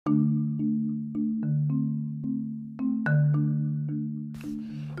What's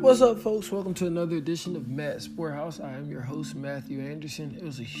up, folks? Welcome to another edition of Matt Sporthouse. I am your host, Matthew Anderson. It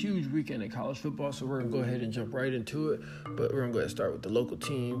was a huge weekend in college football, so we're going to go ahead and jump right into it. But we're going to go ahead and start with the local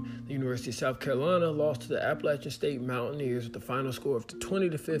team. The University of South Carolina lost to the Appalachian State Mountaineers with the final score of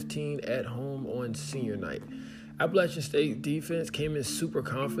 20-15 at home on senior night. Appalachian State defense came in super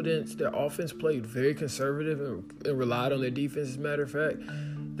confident. Their offense played very conservative and relied on their defense, as a matter of fact.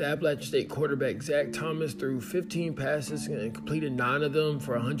 The Appalachian State quarterback, Zach Thomas, threw 15 passes and completed 9 of them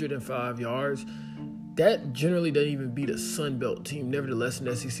for 105 yards. That generally doesn't even beat a Sun Belt team, nevertheless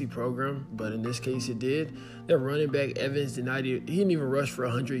an SEC program, but in this case it did. Their running back, Evans, he didn't even rush for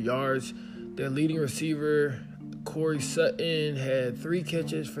 100 yards. Their leading receiver, Corey Sutton, had 3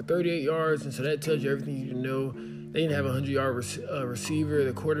 catches for 38 yards, and so that tells you everything you need to know. They didn't have a 100-yard receiver.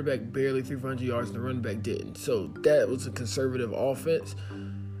 The quarterback barely threw for 100 yards, and the running back didn't. So that was a conservative offense.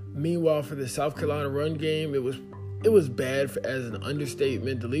 Meanwhile, for the South Carolina run game, it was bad as an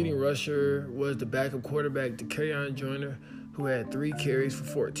understatement. The leading rusher was the backup quarterback, Dakereon Joyner, who had 3 carries for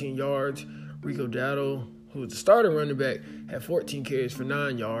 14 yards. Rico Dowdle, who was the starting running back, had 14 carries for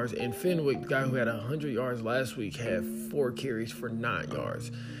 9 yards. And Fenwick, the guy who had 100 yards last week, had 4 carries for 9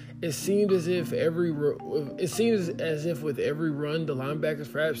 yards. It seemed as if with every run, the linebackers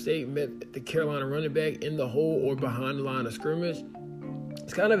for App State met the Carolina running back in the hole or behind the line of scrimmage.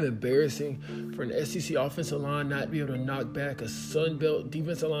 It's kind of embarrassing for an SEC offensive line not to be able to knock back a Sun Belt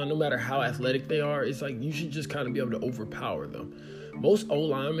defensive line, no matter how athletic they are. It's like you should just kind of be able to overpower them. Most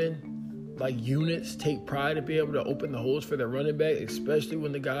O-linemen, like units, take pride in being able to open the holes for their running back, especially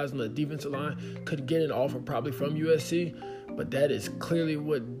when the guys on the defensive line could get an offer probably from USC. But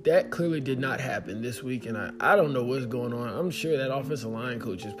that clearly did not happen this week, and I don't know what's going on. I'm sure that offensive line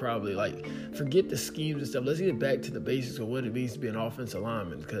coach is probably like, forget the schemes and stuff. Let's get back to the basics of what it means to be an offensive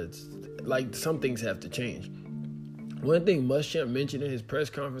lineman, because like some things have to change. One thing Muschamp mentioned in his press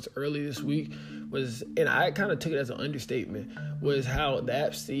conference early this week was, and I kind of took it as an understatement, was how the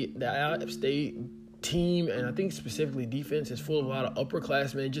App State team, and I think specifically defense, is full of a lot of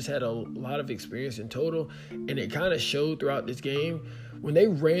upperclassmen, just had a lot of experience in total, and it kind of showed throughout this game. When they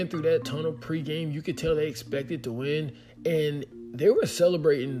ran through that tunnel pregame, you could tell they expected to win, and they were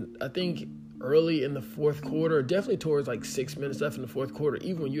celebrating, I think, early in the fourth quarter, definitely towards like 6 minutes left in the fourth quarter,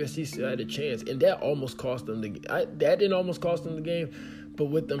 even when USC still had a chance, and that almost cost them that didn't almost cost them the game, but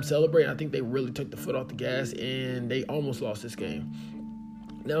with them celebrating, I think they really took the foot off the gas, and they almost lost this game.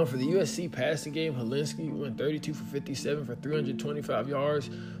 Now, for the USC passing game, Helinski went 32 for 57 for 325 yards,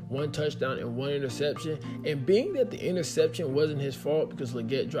 1 touchdown and 1 interception. And being that the interception wasn't his fault because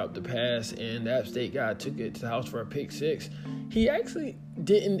Leggett dropped the pass and the App State guy took it to the house for a pick 6, he actually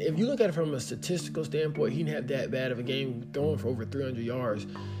didn't, if you look at it from a statistical standpoint, he didn't have that bad of a game throwing for over 300 yards.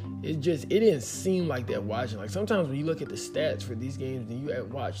 It didn't seem like that watching. Like sometimes when you look at the stats for these games and you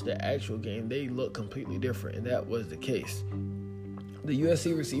watch the actual game, they look completely different, and that was the case. The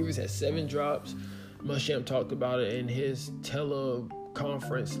USC receivers had 7 drops. Muschamp talked about it in his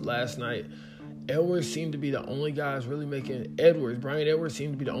teleconference last night. Brian Edwards seemed to be the only guy really making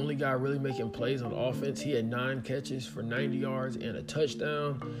plays on offense. He had 9 catches for 90 yards and a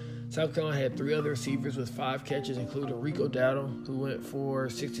touchdown. South Carolina had 3 other receivers with 5 catches, including Rico Dowdle, who went for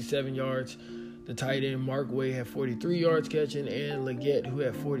 67 yards. The tight end, Mark Way, had 43 yards catching, and Leggett, who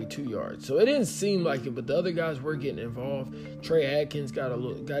had 42 yards. So it didn't seem like it, but the other guys were getting involved. Trey Adkins got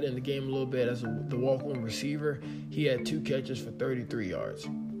in the game a little bit as the walk-on receiver. He had 2 catches for 33 yards.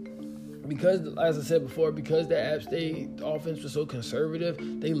 Because, as I said before, because the App State offense was so conservative,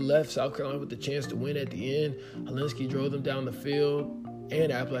 they left South Carolina with the chance to win at the end. Helinski drove them down the field,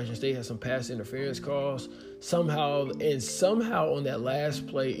 and Appalachian State had some pass interference calls. Somehow on that last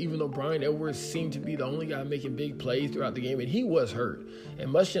play, even though Brian Edwards seemed to be the only guy making big plays throughout the game, and he was hurt. And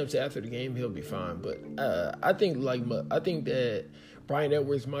Muschamp said after the game he'll be fine. But I think that Brian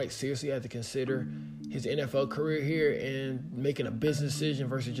Edwards might seriously have to consider his NFL career here and making a business decision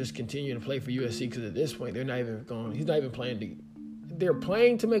versus just continuing to play for USC, because at this point he's not even playing they're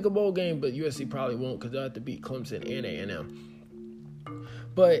playing to make a bowl game, but USC probably won't because they'll have to beat Clemson and A&M.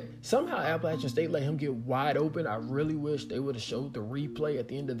 But somehow Appalachian State let him get wide open. I really wish they would have showed the replay at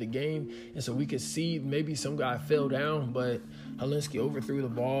the end of the game, and so we could see maybe some guy fell down. But Hilinski overthrew the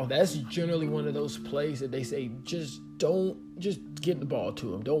ball. That's generally one of those plays that they say just get the ball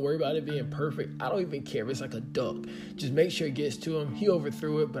to him. Don't worry about it being perfect. I don't even care if it's like a duck. Just make sure it gets to him. He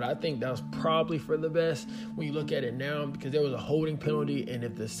overthrew it, but I think that was probably for the best when you look at it now, because there was a holding penalty, and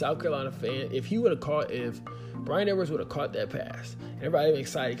if the South Carolina fan, if Brian Edwards would have caught that pass, and everybody was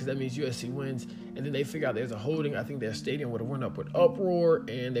excited because that means USC wins, and then they figure out there's a holding, I think their stadium would have went up with uproar,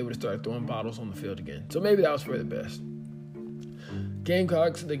 and they would have started throwing bottles on the field again. So maybe that was for the best.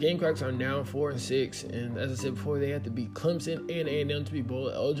 The Gamecocks are now 4-6, and as I said before, they have to beat Clemson and A&M to be bowl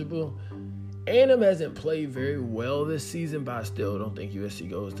eligible. A&M hasn't played very well this season, but I still don't think USC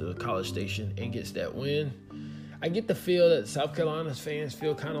goes to College Station and gets that win. I get the feel that South Carolina's fans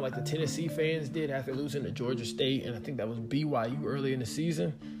feel kind of like the Tennessee fans did after losing to Georgia State, and I think that was BYU early in the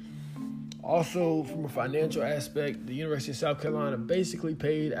season. Also, from a financial aspect, the University of South Carolina basically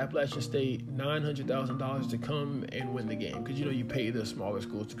paid Appalachian State $900,000 to come and win the game, because you pay the smaller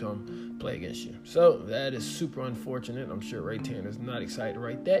schools to come play against you. So that is super unfortunate. I'm sure Ray Tanner's not excited to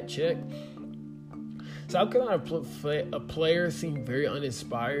write that check. South Carolina players seemed very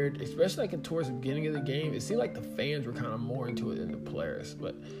uninspired, especially towards the beginning of the game. It seemed like the fans were kind of more into it than the players,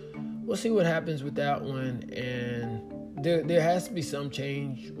 but we'll see what happens with that one. And there has to be some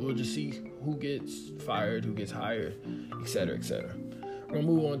change. We'll just see who gets fired, who gets hired, et cetera, et cetera. We're going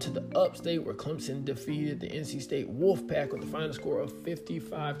to move on to the upstate, where Clemson defeated the NC State Wolfpack with the final score of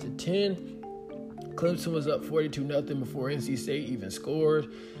 55-10. Clemson was up 42-0 before NC State even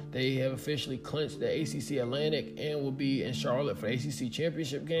scored. They have officially clinched the ACC Atlantic and will be in Charlotte for the ACC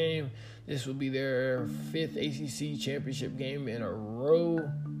Championship game. This will be their 5th ACC Championship game in a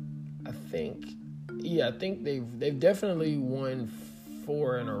row, I think. Yeah, I think they've definitely won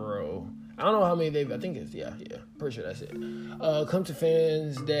 4 in a row. I don't know how many I think it's, pretty sure that's it. Clemson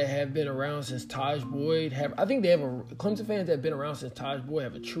fans that have been around since Taj Boyd Clemson fans that have been around since Taj Boyd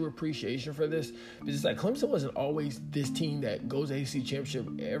have a true appreciation for this. Because it's like Clemson wasn't always this team that goes to ACC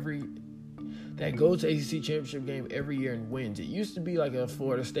Championship game every year and wins. It used to be like a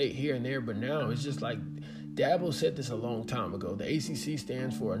Florida State here and there, but now it's just like Dabo said this a long time ago. The ACC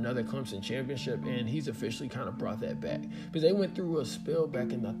stands for another Clemson championship, and he's officially kind of brought that back. Because they went through a spell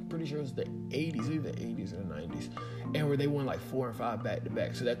back in, I'm pretty sure it was the 80s, either the 80s or the 90s, and where they won like 4 and 5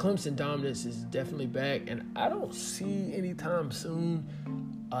 back-to-back. So that Clemson dominance is definitely back, and I don't see anytime soon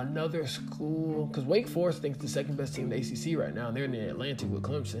another school, because Wake Forest thinks the second best team in the ACC right now, and they're in the Atlantic with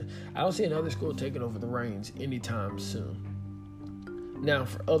Clemson. I don't see another school taking over the reins anytime soon. Now,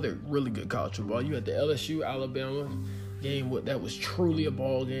 for other really good college football, you had the LSU-Alabama game that was truly a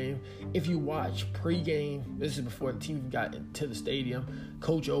ball game. If you watch pregame, this is before the team got into the stadium,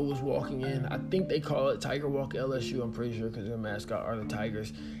 Coach O was walking in. I think they call it Tiger Walk LSU, I'm pretty sure, because their mascot are the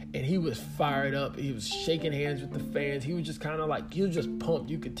Tigers. And he was fired up. He was shaking hands with the fans. He was just kind of like, he was just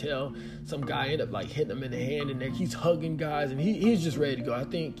pumped. You could tell some guy ended up like hitting him in the hand, and he's hugging guys, and he's just ready to go. I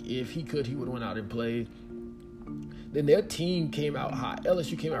think if he could, he would have went out and played. Then their team came out hot.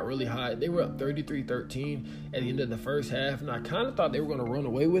 LSU came out really hot. They were up 33-13 at the end of the first half, and I kind of thought they were going to run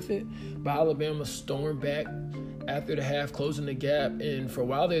away with it. But Alabama stormed back after the half, closing the gap. And for a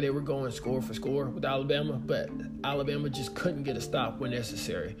while there, they were going score for score with Alabama, but Alabama just couldn't get a stop when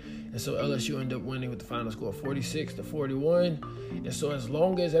necessary. And so LSU ended up winning with the final score of 46-41. And so as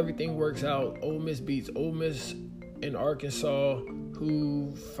long as everything works out, Ole Miss beats Ole Miss in Arkansas,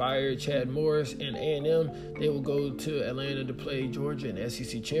 who fired Chad Morris, and A&M, they will go to Atlanta to play Georgia in the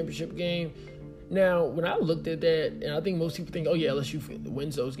SEC Championship game. Now, when I looked at that, and I think most people think, oh yeah, LSU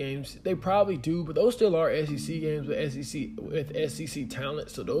wins those games. They probably do, but those still are SEC games with SEC talent,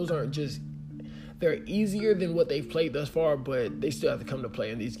 so those aren't just, they're easier than what they've played thus far, but they still have to come to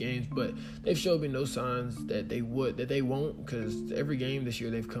play in these games. But they've showed me no signs that they won't, because every game this year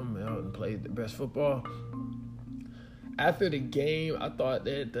they've come out and played the best football. After the game, I thought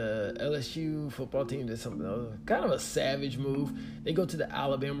that the LSU football team did something else, kind of a savage move. They go to the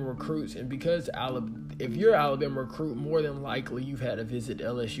Alabama recruits, and because if you're an Alabama recruit, more than likely you've had to visit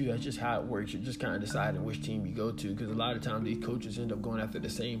LSU. That's just how it works. You're just kind of deciding which team you go to, because a lot of times these coaches end up going after the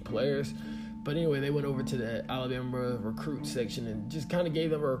same players. But anyway, they went over to the Alabama recruit section and just kind of gave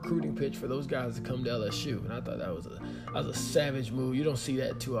them a recruiting pitch for those guys to come to LSU. And I thought that was a savage move. You don't see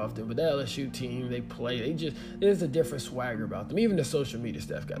that too often. But that LSU team, there's a different swagger about them. Even the social media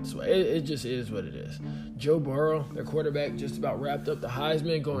staff got the swagger. It just is what it is. Joe Burrow, their quarterback, just about wrapped up the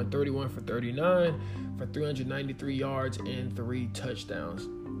Heisman, going 31 for 39 for 393 yards and 3 touchdowns.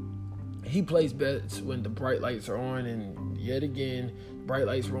 He plays best when the bright lights are on, and yet again, bright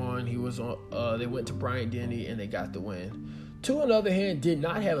lights were on. He was on. They went to Bryant-Denny and they got the win. Tua, on the other hand, did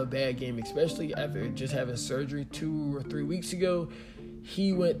not have a bad game, especially after just having surgery 2 or 3 weeks ago.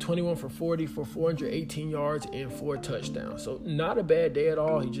 He went 21 for 40 for 418 yards and 4 touchdowns. So not a bad day at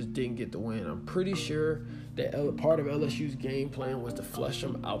all. He just didn't get the win. I'm pretty sure that part of LSU's game plan was to flush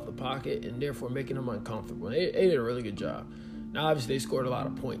him out the pocket and therefore making him uncomfortable. They did a really good job. Now, obviously, they scored a lot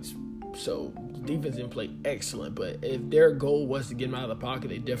of points. So the defense didn't play excellent. But if their goal was to get him out of the pocket,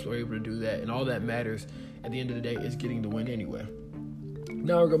 they definitely were able to do that. And all that matters at the end of the day is getting the win anyway.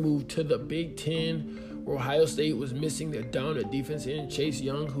 Now we're going to move to the Big Ten, where Ohio State was missing their dominant defense end, Chase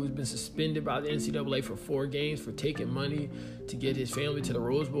Young, who's been suspended by the NCAA for 4 games for taking money to get his family to the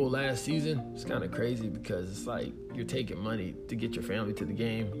Rose Bowl last season. It's kind of crazy because it's like you're taking money to get your family to the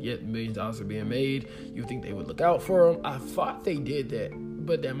game, yet millions of dollars are being made. You think they would look out for them. I thought they did that,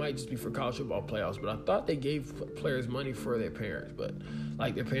 but that might just be for college football playoffs. But I thought they gave players money for their parents, but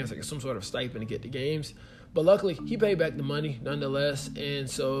like their parents like some sort of stipend to get the games. But luckily, he paid back the money nonetheless, and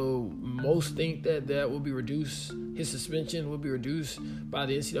so most think that will be reduced. His suspension will be reduced by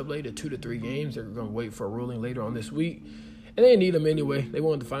the NCAA to 2 to 3 games. They're going to wait for a ruling later on this week, and they need him anyway. They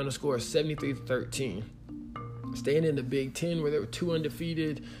wanted the final score of 73-13. Staying in the Big Ten, where there were 2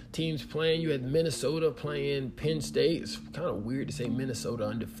 undefeated teams playing. You had Minnesota playing Penn State. It's kind of weird to say Minnesota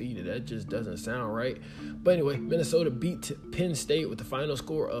undefeated. That just doesn't sound right. But anyway, Minnesota beat Penn State with the final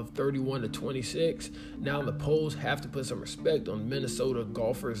score of 31-26. Now the polls have to put some respect on Minnesota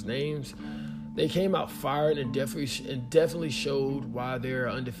golfers' names. They came out fired and definitely showed why they're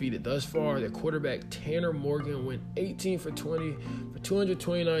undefeated thus far. Their quarterback, Tanner Morgan, went 18 for 20 for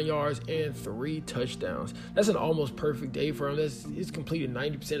 229 yards and 3 touchdowns. That's an almost perfect day for him. He's completed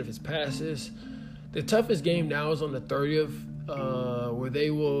 90% of his passes. The toughest game now is on the 30th, where they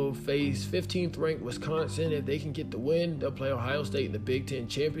will face 15th ranked Wisconsin. If they can get the win, they'll play Ohio State in the Big Ten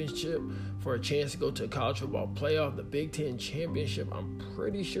Championship for a chance to go to a college football playoff. The Big Ten Championship, I'm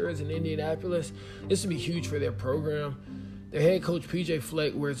pretty sure, is in Indianapolis. This would be huge for their program. Their head coach, PJ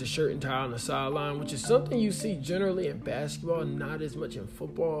Fleck, wears a shirt and tie on the sideline, which is something you see generally in basketball, not as much in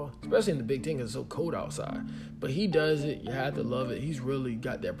football, especially in the Big Ten because it's so cold outside. But he does it. You have to love it. He's really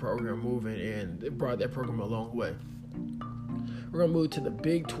got that program moving, and it brought that program a long way. We're going to move to the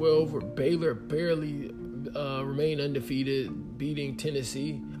Big 12, where Baylor barely remained undefeated, beating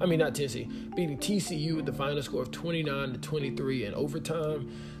TCU with the final score of 29-23 in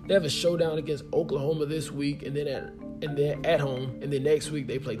overtime. They have a showdown against Oklahoma this week, and then at home, and then next week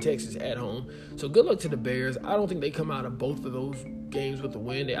they play Texas at home. So good luck to the Bears. I don't think they come out of both of those games with a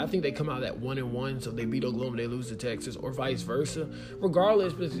win. I think they come out at 1-1, so if they beat Oklahoma, they lose to Texas, or vice versa.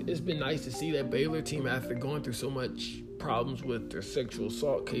 Regardless, it's been nice to see that Baylor team, after going through so much problems with their sexual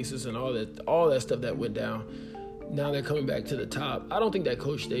assault cases and all that stuff that went down, now they're coming back to the top. I don't think that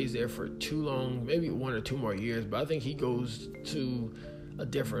coach stays there for too long, maybe 1 or 2 more years, but I think he goes to a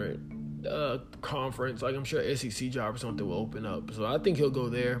different conference. Like, I'm sure SEC job or something will open up, so I think he'll go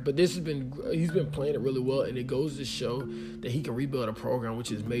there. But he's been playing it really well, and it goes to show that he can rebuild a program,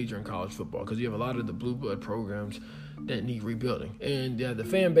 which is major in college football, because you have a lot of the blue blood programs that need rebuilding, and the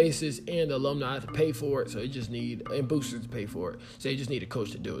fan bases and the alumni have to pay for it, so and boosters to pay for it, so they just need a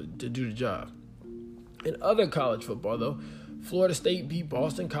coach to do the job. In other college football, though, Florida State beat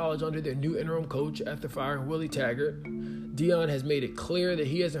Boston College under their new interim coach after firing Willie Taggart. Deion has made it clear that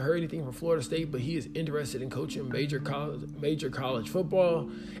he hasn't heard anything from Florida State, but he is interested in coaching major college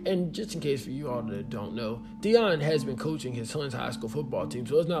football. And just in case for you all that don't know, Deion has been coaching his son's high school football team,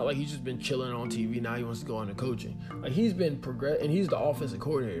 so it's not like he's just been chilling on TV. Now he wants to go into coaching. Like, he's been and he's the offensive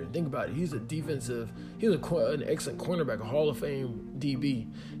coordinator. Think about it. He's an excellent cornerback, a Hall of Fame DB.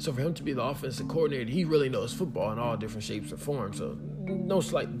 So for him to be the offensive coordinator, he really knows football in all different shapes or forms. So no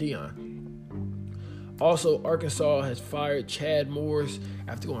slight to Deion. Also, Arkansas has fired Chad Morris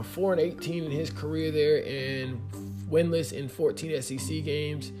after going 4-18 in his career there and winless in 14 SEC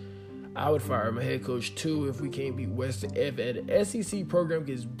games. I would fire my head coach too if we can't beat Western. If an SEC program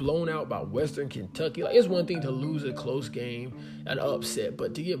gets blown out by Western Kentucky, like, it's one thing to lose a close game, an upset,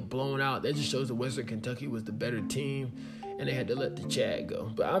 but to get blown out, that just shows that Western Kentucky was the better team, and they had to let the Chad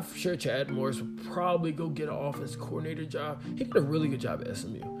go. But I'm sure Chad Morris will probably go get an offensive coordinator job. He did a really good job at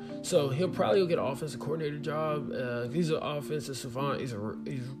SMU. So he'll probably go get an offensive coordinator job. He's an offensive savant.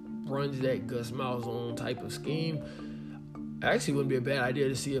 He runs that Gus Malzahn type of scheme. Actually, wouldn't be a bad idea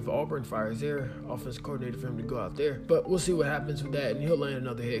to see if Auburn fires their offensive coordinator for him to go out there. But we'll see what happens with that, and he'll land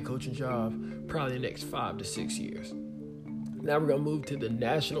another head coaching job probably in the next 5 to 6 years. Now we're going to move to the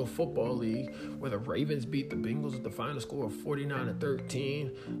National Football League, where the Ravens beat the Bengals with the final score of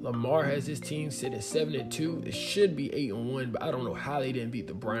 49-13. Lamar has his team sitting 7-2. It should be 8-1, but I don't know how they didn't beat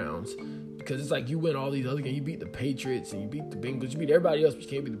the Browns. because it's like you win all these other games. You beat the Patriots and you beat the Bengals. You beat everybody else, but you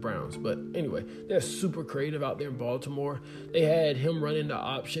can't beat the Browns. But anyway, they're super creative out there in Baltimore. They had him running the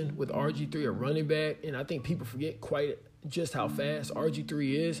option with RG3 at running back, and I think people forget quite just how fast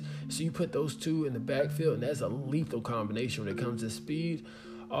RG3 is. So you put those two in the backfield, and that's a lethal combination when it comes to speed.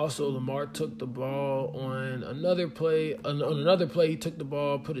 Also, Lamar took the ball on another play. On another play, he took the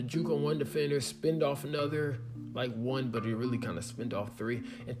ball, put a juke on one defender, spinned off another, like one, but he really kind of spinned off three,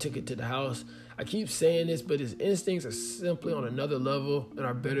 and took it to the house. I keep saying this, but his instincts are simply on another level and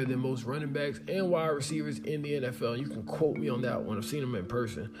are better than most running backs and wide receivers in the NFL. You can quote me on that one. I've seen him in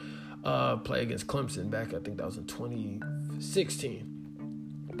person play against Clemson back, I think that was in 2016.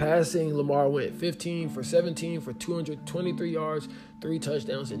 Passing, Lamar went 15 for 17 for 223 yards, 3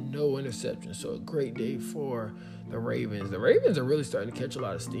 touchdowns, and no interceptions. So a great day for the Ravens. The Ravens are really starting to catch a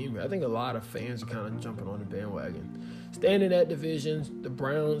lot of steam here. I think a lot of fans are kind of jumping on the bandwagon. Staying in that division, the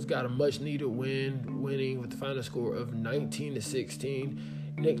Browns got a much-needed win, winning with the final score of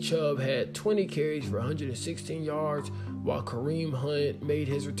 19-16. Nick Chubb had 20 carries for 116 yards, while Kareem Hunt made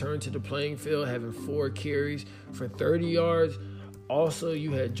his return to the playing field, having 4 carries for 30 yards. Also,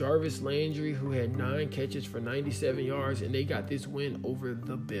 you had Jarvis Landry, who had 9 catches for 97 yards, and they got this win over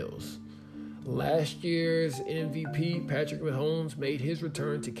the Bills. Last year's MVP, Patrick Mahomes, made his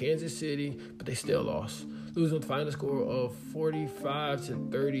return to Kansas City, but they still lost, losing with the final score of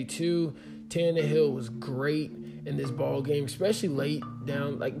 45-32. Tannehill was great in this ball game, especially late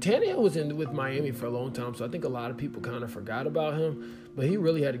down. Like, Tannehill was in with Miami for a long time, so I think a lot of people kind of forgot about him, but he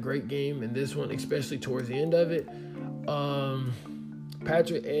really had a great game in this one, especially towards the end of it.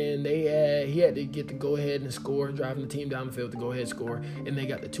 Patrick, and he had to get the go-ahead and score, driving the team down the field to go ahead and score, and they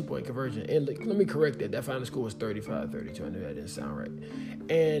got the 2-point conversion. And let me correct that. That final score was 35-32. I knew that didn't sound right.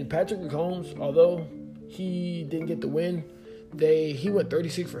 And Patrick Mahomes, although he didn't get the win, he went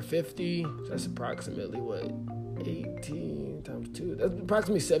 36 for 50. So that's approximately, 18 times 2. That's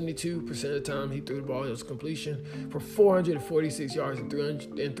approximately 72% of the time he threw the ball. It was completion for 446 yards and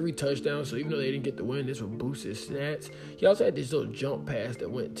 3 touchdowns. So even though they didn't get the win, this would boost his stats. He also had this little jump pass that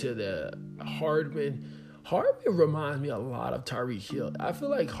went to the Hardman. Hardman reminds me a lot of Tyreek Hill. I feel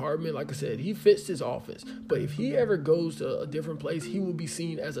like Hardman, like I said, he fits this offense. But if he ever goes to a different place, he will be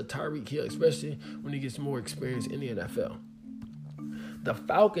seen as a Tyreek Hill, especially when he gets more experience in the NFL. The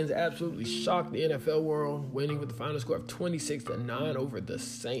Falcons absolutely shocked the NFL world, winning with the final score of 26-9 over the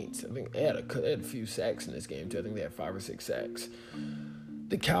Saints. I think they had a few sacks in this game, too. I think they had 5 or 6 sacks.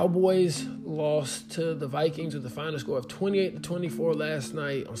 The Cowboys lost to the Vikings with the final score of 28-24 last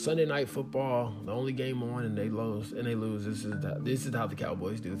night on Sunday Night Football. The only game on, and they lose. This is how the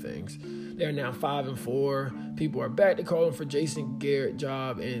Cowboys do things. They're now 5-4. People are back to calling for Jason Garrett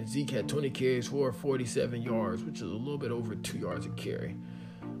job, and Zeke had 20 carries for 47 yards, which is a little bit over 2 yards a carry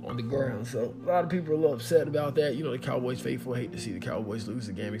on the ground. So a lot of people are a little upset about that. You know, the Cowboys faithful hate to see the Cowboys lose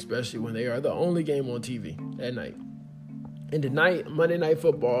the game, especially when they are the only game on TV at night. And tonight, Monday Night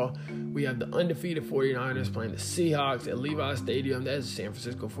Football, we have the undefeated 49ers playing the Seahawks at Levi Stadium. That's San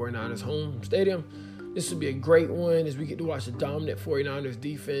Francisco 49ers home stadium. This will be a great one as we get to watch the dominant 49ers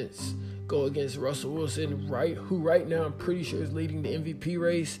defense go against Russell Wilson, who right now I'm pretty sure is leading the MVP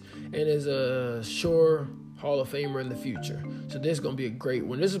race and is a sure Hall of Famer in the future. So this is going to be a great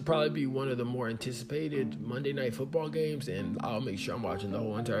one. This will probably be one of the more anticipated Monday Night Football games, and I'll make sure I'm watching the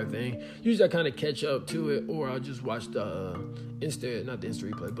whole entire thing. Usually I kind of catch up to it, or I'll just watch the not the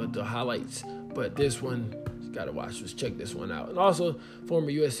instant replay, but the highlights. But this one, you got to watch. Just check this one out. And also,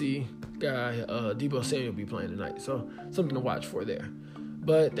 former USC guy, Deebo Samuel will be playing tonight. So something to watch for there.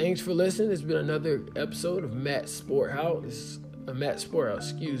 But thanks for listening. It's been another episode of Matt's Sporthouse.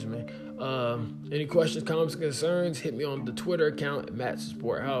 Any questions, comments, concerns, hit me on the Twitter account at Matt's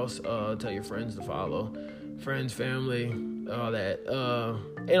Sporthouse. Tell your friends to follow, friends, family, all that.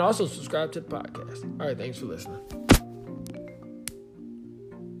 And also subscribe to the podcast. All right, thanks for listening.